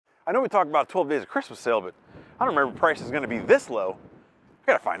I know we talked about 12 days of Christmas sale, but I don't remember price is going to be this low. I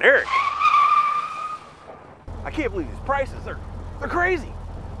gotta find Eric. I can't believe these prices. They're crazy.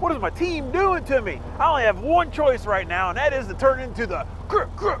 What is my team doing to me? I only have one choice right now, and that is to turn into the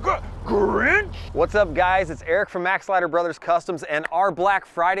Grinch. What's up, guys? It's Eric from Maxlider Brothers Customs, and our Black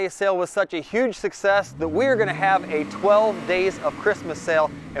Friday sale was such a huge success that we are going to have a 12 days of Christmas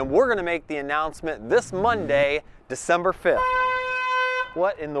sale, and we're going to make the announcement this Monday, December 5th.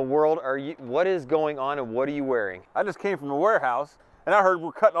 What in the world what is going on, and what are you wearing? I just came from the warehouse, and I heard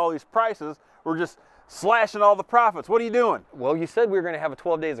we're cutting all these prices. We're just slashing all the profits. What are you doing? Well, you said we were going to have a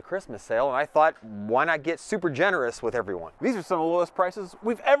 12 days of Christmas sale, and I thought, why not get super generous with everyone? These are some of the lowest prices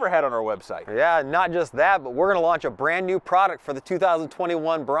we've ever had on our website. Yeah, not just that, but we're going to launch a brand new product for the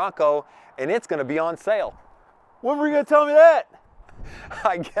 2021 Bronco, and it's going to be on sale. When were you going to tell me that?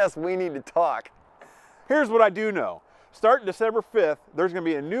 I guess we need to talk. Here's what I do know. Starting December 5th, there's going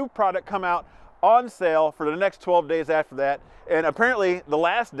to be a new product come out on sale for the next 12 days after that. And apparently the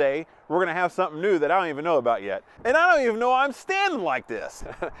last day, we're going to have something new that I don't even know about yet. And I don't even know I'm standing like this.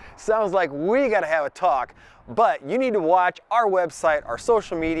 Sounds like we got to have a talk, but you need to watch our website, our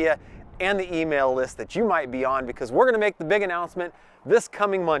social media, and the email list that you might be on, because we're going to make the big announcement this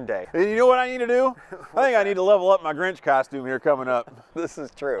coming Monday. And you know what I need to do? I think I need to level up my Grinch costume here coming up. This is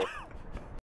true.